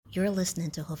You're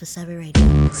listening to Hofisabi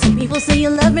Radio. Some people say you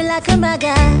love me like a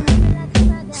mother,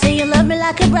 say you love me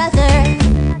like a brother.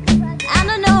 I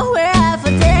don't know where I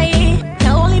for day.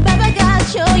 Now only Baba God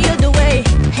show you the way.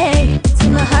 Hey,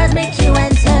 till my heart make you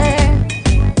enter,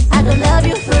 I gon' love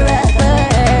you forever.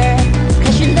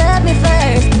 Cause you love me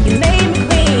first, you made me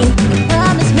queen, you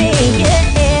promised me,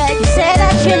 yeah. You say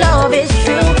that your love is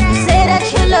true, you say that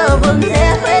your love will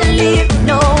never leave.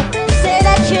 No, you say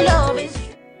that your love is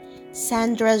true.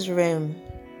 Sandra's Room.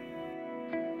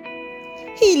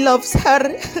 He loves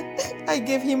her. I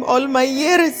gave him all my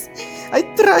years. I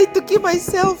tried to keep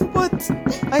myself, but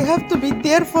I have to be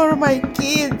there for my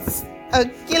kids. I'll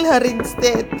kill her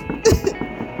instead.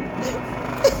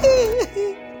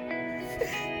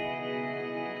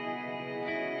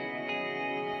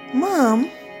 Mom?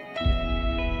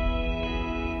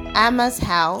 Emma's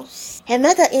house. Her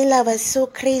mother-in-law was so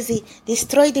crazy,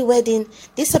 destroyed the wedding,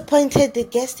 disappointed the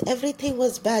guests, everything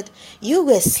was bad. You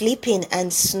were sleeping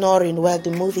and snoring while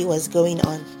the movie was going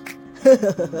on.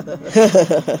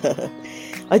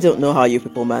 I don't know how you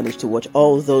people manage to watch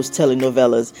all those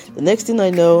telenovelas. The next thing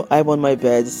I know, I'm on my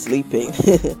bed sleeping.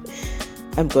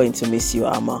 I'm going to miss you,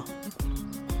 Amma.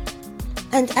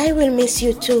 And I will miss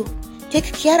you too.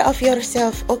 Take care of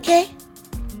yourself, okay?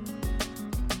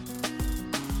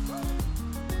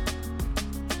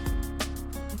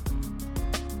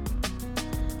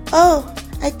 Oh,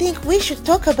 I think we should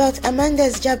talk about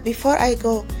Amanda's job before I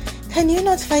go. Can you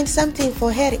not find something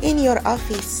for her in your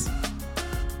office?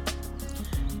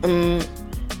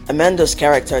 Amanda's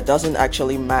character doesn't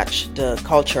actually match the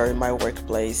culture in my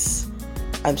workplace.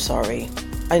 I'm sorry.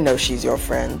 I know she's your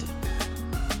friend.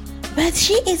 But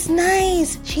she is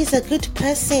nice. She's a good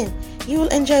person. You will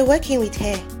enjoy working with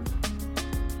her.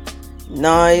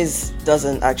 Nice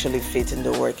doesn't actually fit in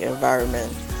the work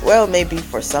environment. Well, maybe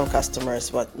for some customers,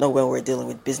 but not when we're dealing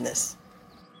with business.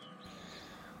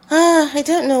 I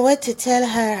don't know what to tell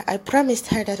her. I promised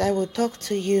her that I would talk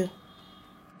to you.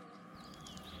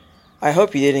 I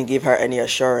hope you didn't give her any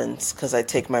assurance, because I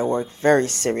take my work very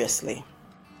seriously.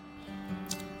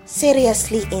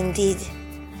 Seriously indeed.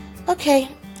 Okay,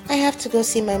 I have to go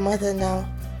see my mother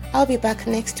now. I'll be back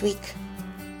next week.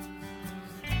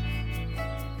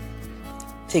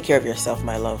 Take care of yourself,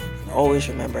 my love. Always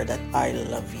remember that I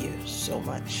love you so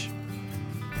much.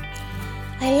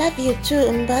 I love you too,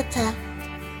 Mbata.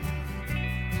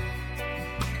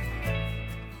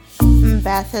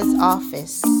 Mbatha's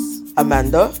office.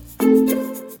 Amanda?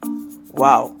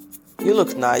 Wow, you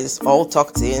look nice, all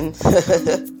tucked in.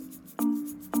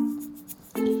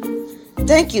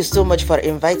 Thank you so much for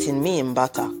inviting me,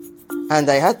 Mbata. And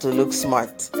I had to look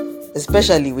smart,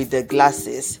 especially with the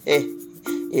glasses.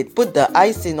 It put the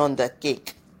icing on the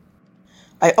cake.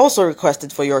 I also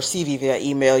requested for your CV via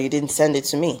email. You didn't send it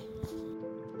to me.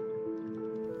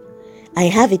 I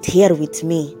have it here with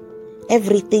me.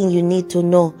 Everything you need to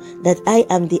know that I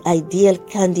am the ideal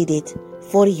candidate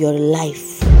for your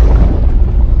life.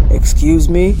 Excuse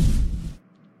me?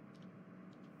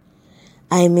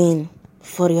 I mean,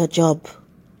 for your job.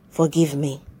 Forgive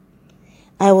me.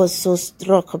 I was so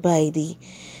struck by the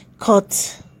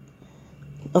cut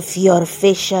of your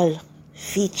facial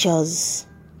features,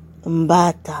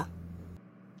 Mbata.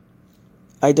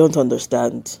 I don't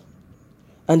understand.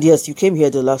 And yes, you came here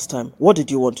the last time. What did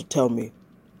you want to tell me?